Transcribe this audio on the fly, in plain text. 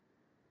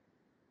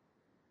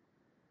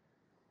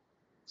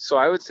So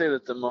I would say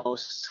that the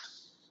most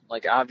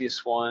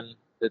obvious one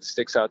that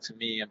sticks out to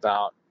me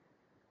about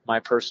my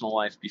personal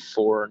life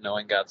before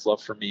knowing God's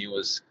love for me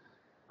was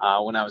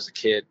when I was a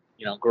kid.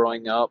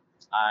 Growing up,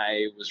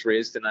 I was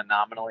raised in a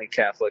nominally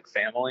Catholic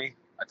family,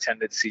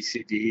 attended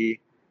CCD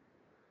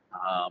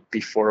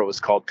before it was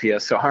called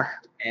PSR.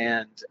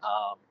 And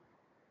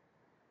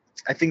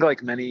I think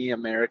like many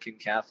American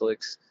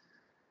Catholics,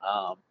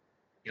 um,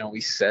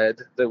 we said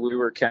that we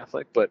were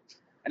Catholic, but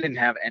I didn't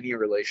have any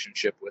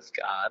relationship with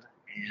God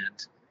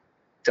and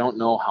don't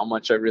know how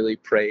much I really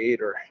prayed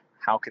or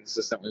how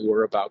consistent we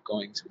were about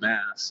going to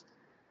Mass.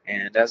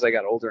 And as I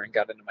got older and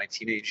got into my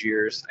teenage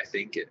years, I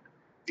think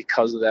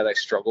because of that, I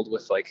struggled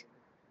with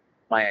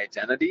my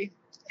identity,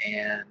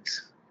 and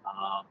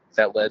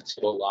that led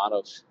to a lot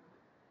of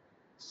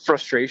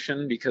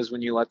frustration because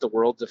when you let the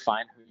world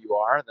define who you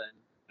are,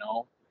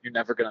 then you're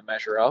never going to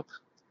measure up,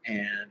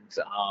 and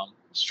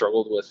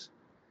struggled with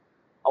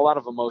a lot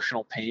of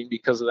emotional pain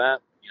because of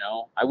that.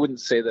 I wouldn't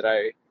say that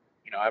I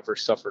ever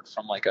suffered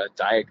from like a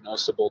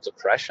diagnosable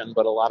depression,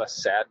 but a lot of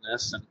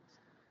sadness and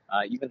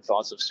even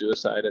thoughts of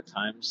suicide at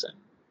times. And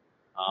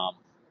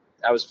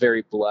I was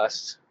very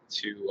blessed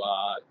to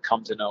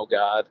come to know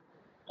God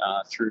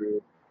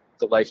through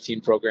the Life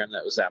Teen program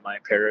that was at my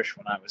parish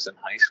when I was in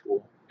high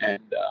school,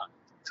 and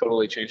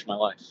totally changed my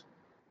life.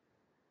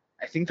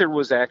 I think there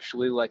was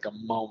actually like a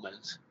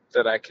moment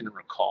that I can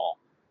recall.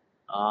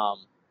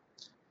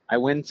 I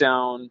went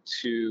down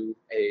to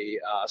a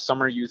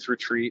summer youth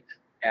retreat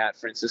at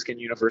Franciscan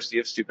University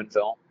of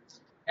Steubenville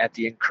at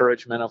the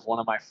encouragement of one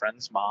of my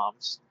friend's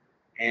moms.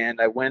 And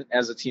I went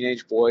as a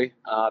teenage boy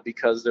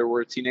because there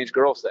were teenage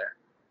girls there.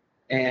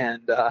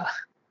 And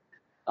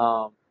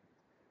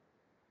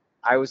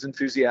I was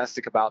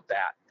enthusiastic about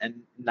that and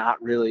not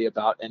really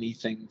about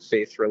anything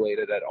faith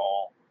related at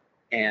all.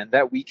 And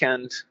that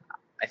weekend,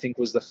 I think,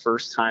 was the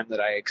first time that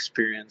I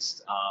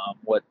experienced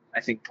what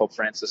I think Pope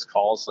Francis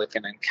calls like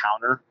an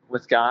encounter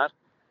with God.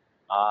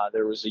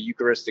 There was a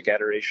Eucharistic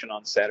adoration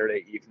on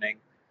Saturday evening,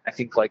 I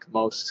think like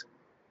most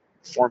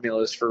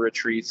formulas for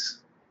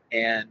retreats.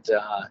 And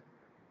it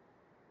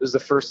was the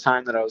first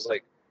time that I was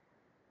like,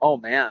 oh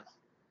man,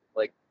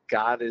 like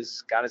God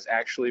is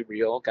actually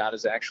real. God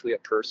is actually a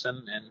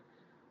person, and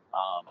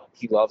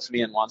he loves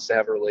me and wants to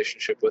have a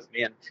relationship with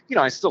me. And,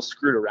 I still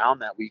screwed around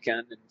that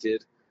weekend and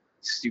did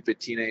stupid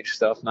teenage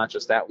stuff, not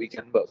just that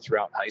weekend, but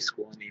throughout high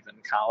school and even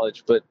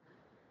college. But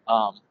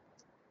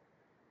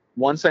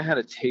once I had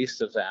a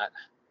taste of that,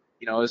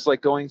 it was like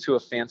going to a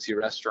fancy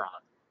restaurant.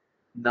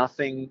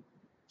 Nothing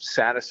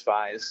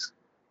satisfies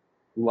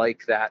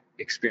like that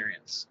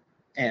experience.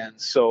 And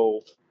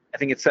so I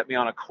think it set me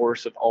on a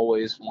course of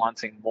always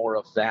wanting more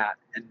of that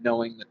and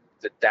knowing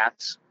that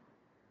that's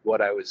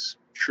what I was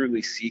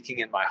truly seeking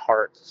in my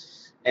heart.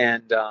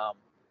 And,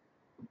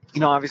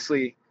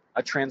 obviously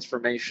a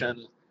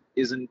transformation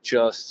isn't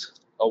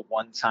just a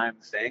one-time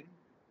thing.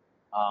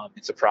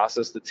 It's a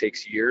process that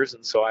takes years.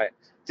 And so I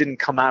didn't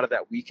come out of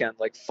that weekend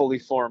like fully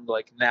formed,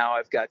 like now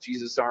I've got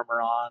Jesus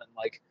armor on and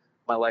like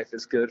my life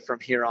is good from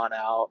here on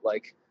out,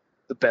 like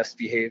the best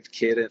behaved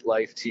kid at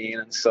Life Teen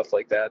and stuff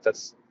like that.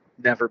 That's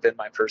never been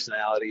my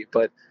personality,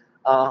 but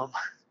I'm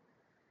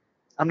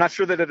not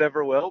sure that it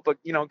ever will, but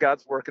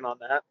God's working on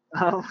that.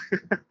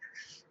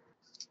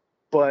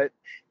 But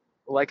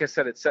like I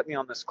said, it set me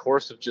on this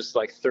course of just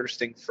like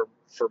thirsting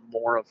for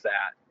more of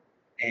that.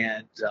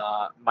 And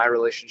my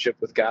relationship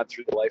with God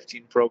through the Life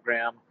Teen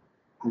program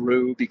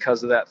grew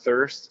because of that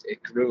thirst.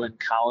 It grew in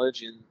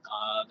college in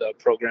the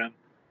program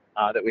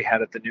that we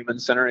had at the Newman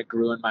Center. It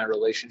grew in my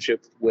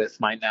relationship with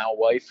my now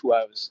wife, who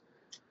I was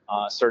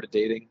started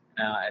dating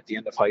at the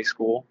end of high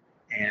school.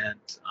 And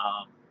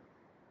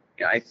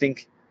I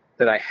think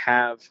that I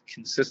have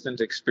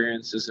consistent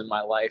experiences in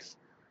my life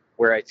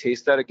where I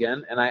taste that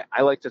again. And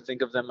I like to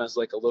think of them as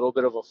like a little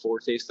bit of a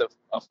foretaste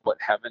of what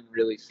heaven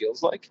really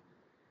feels like.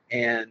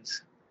 And,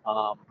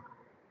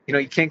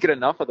 you can't get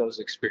enough of those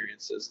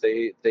experiences.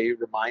 They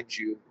remind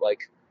you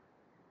like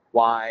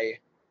why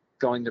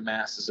going to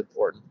Mass is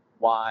important,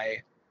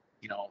 why,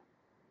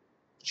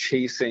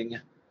 chasing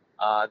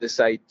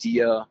this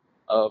idea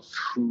of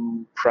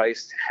who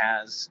Christ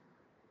has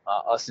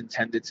us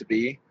intended to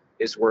be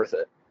is worth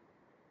it.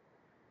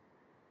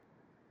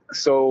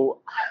 So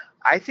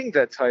I think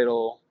that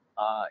title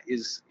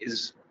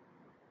is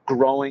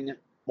growing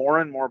more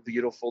and more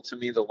beautiful to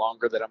me the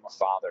longer that I'm a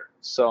father.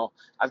 So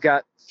I've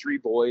got 3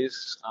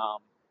 boys,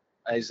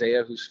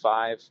 Isaiah, who's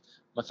 5,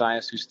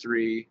 Matthias, who's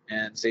 3,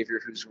 and Xavier,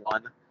 who's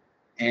 1.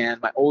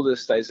 And my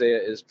oldest, Isaiah,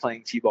 is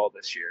playing t-ball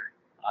this year.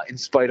 In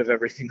spite of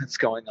everything that's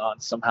going on,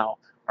 somehow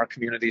our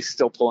community is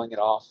still pulling it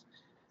off.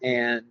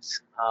 And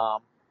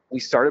we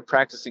started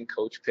practicing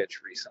coach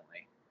pitch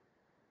recently.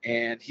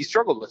 And he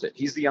struggled with it.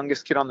 He's the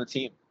youngest kid on the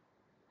team.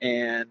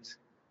 And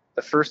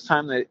the first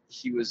time that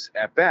he was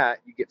at bat,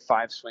 you get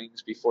 5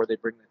 swings before they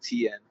bring the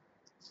tee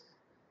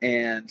in.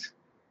 And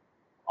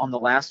on the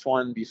last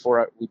one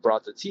before we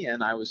brought the tee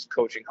in, I was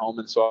coaching home,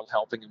 and so I was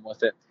helping him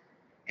with it.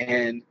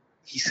 And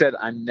he said,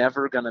 I'm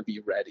never going to be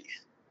ready.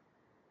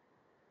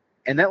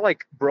 And that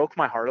like broke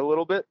my heart a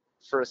little bit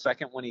for a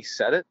second when he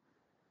said it,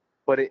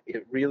 but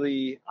it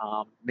really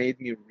made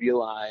me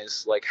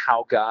realize like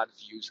how God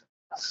views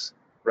us,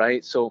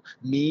 right? So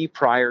me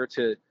prior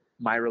to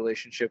my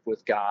relationship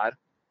with God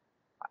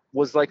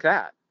was like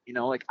that,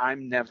 like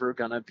I'm never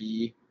gonna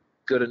be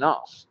good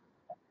enough.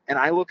 And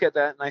I look at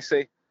that and I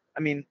say, I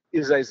mean,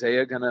 is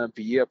Isaiah gonna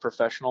be a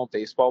professional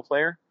baseball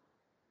player?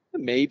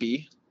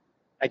 Maybe.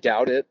 I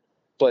doubt it,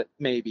 but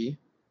maybe.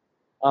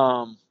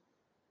 Um,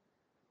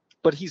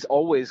 but he's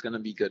always gonna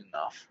be good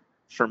enough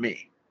for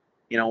me.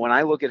 When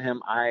I look at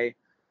him,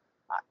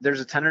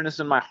 there's a tenderness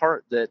in my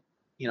heart that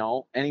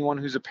anyone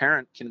who's a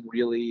parent can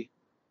really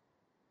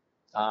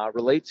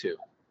relate to,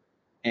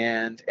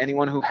 and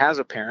anyone who has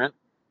a parent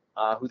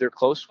who they're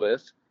close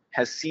with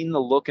has seen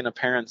the look in a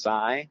parent's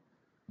eye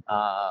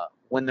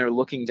when they're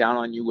looking down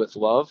on you with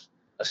love,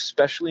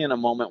 especially in a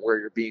moment where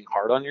you're being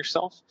hard on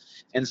yourself.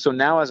 And so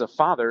now as a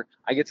father,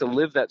 I get to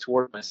live that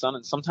toward my son,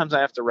 and sometimes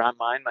I have to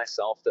remind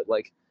myself that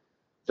like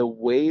the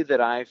way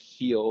that I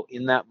feel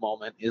in that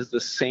moment is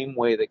the same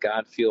way that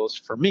God feels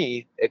for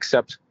me,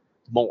 except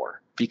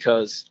more,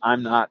 because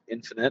I'm not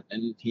infinite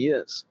and he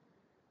is.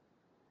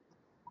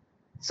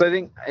 So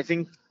I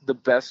think the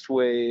best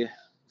way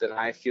that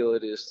I feel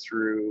it is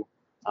through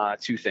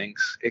two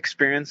things: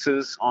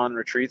 experiences on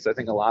retreats. I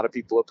think a lot of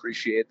people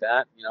appreciate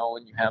that.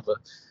 When you have a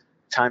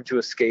time to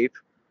escape,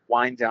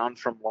 wind down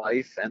from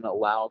life, and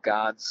allow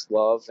God's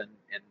love and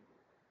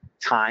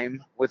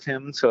time with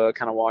Him to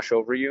kind of wash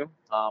over you.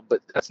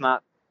 But that's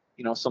not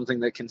something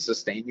that can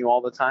sustain you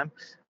all the time.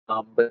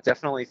 But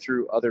definitely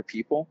through other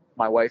people,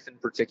 my wife in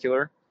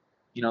particular.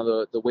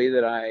 The way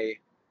that I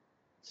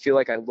feel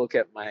like I look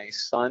at my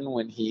son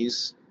when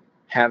he's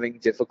having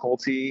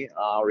difficulty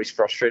or he's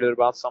frustrated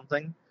about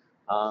something.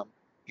 Um,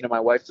 my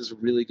wife does a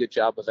really good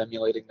job of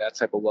emulating that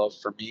type of love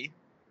for me,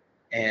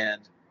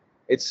 and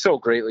it's so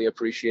greatly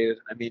appreciated.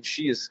 I mean,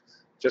 she is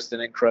just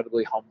an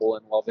incredibly humble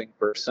and loving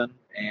person,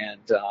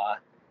 and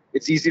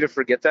it's easy to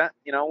forget that.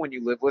 When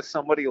you live with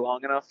somebody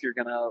long enough, you're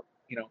gonna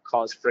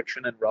cause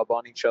friction and rub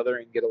on each other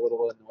and get a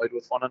little annoyed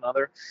with one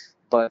another,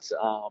 but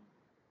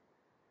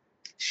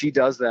she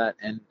does that,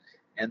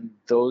 and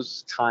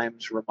those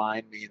times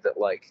remind me that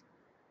like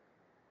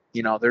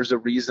there's a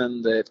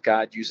reason that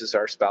God uses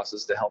our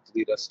spouses to help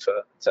lead us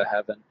to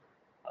heaven.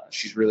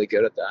 She's really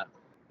good at that.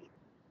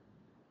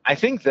 I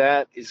think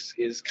that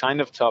is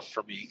kind of tough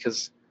for me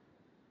because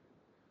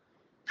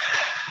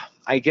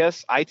I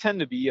guess I tend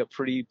to be a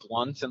pretty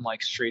blunt and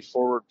like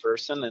straightforward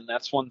person, and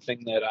that's one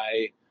thing that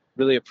I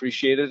really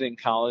appreciated in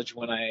college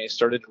when I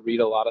started to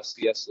read a lot of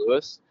C.S.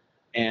 Lewis.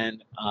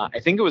 And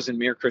I think it was in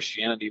Mere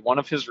Christianity. One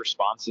of his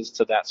responses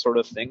to that sort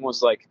of thing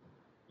was like,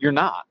 "You're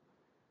not.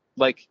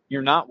 Like,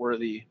 you're not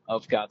worthy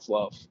of God's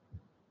love,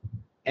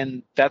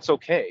 and that's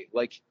okay.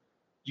 Like,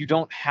 you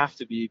don't have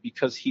to be,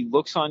 because He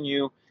looks on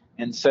you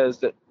and says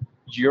that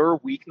your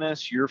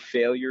weakness, your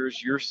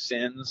failures, your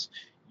sins,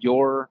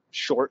 your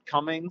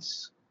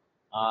shortcomings,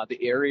 the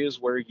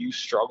areas where you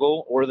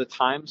struggle, or the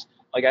times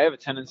like I have a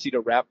tendency to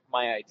wrap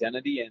my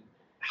identity in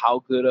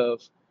how good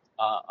of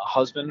a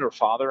husband or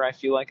father I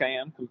feel like I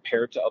am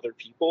compared to other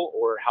people,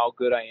 or how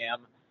good I am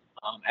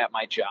at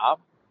my job.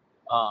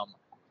 Um,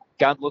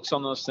 God looks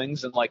on those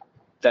things and like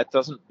that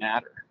doesn't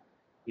matter.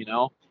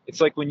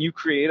 It's like when you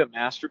create a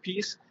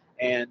masterpiece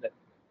and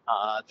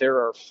there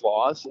are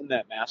flaws in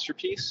that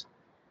masterpiece.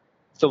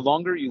 The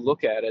longer you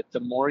look at it,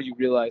 the more you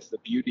realize the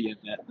beauty in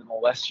it, and the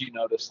less you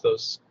notice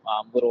those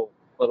little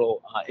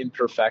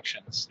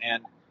imperfections.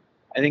 And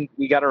I think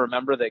we got to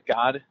remember that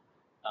God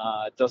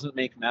doesn't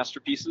make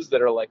masterpieces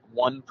that are like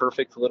one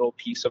perfect little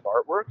piece of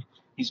artwork.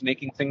 He's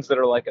making things that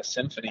are like a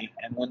symphony,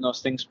 and when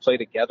those things play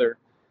together,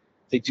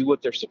 they do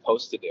what they're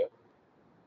supposed to do.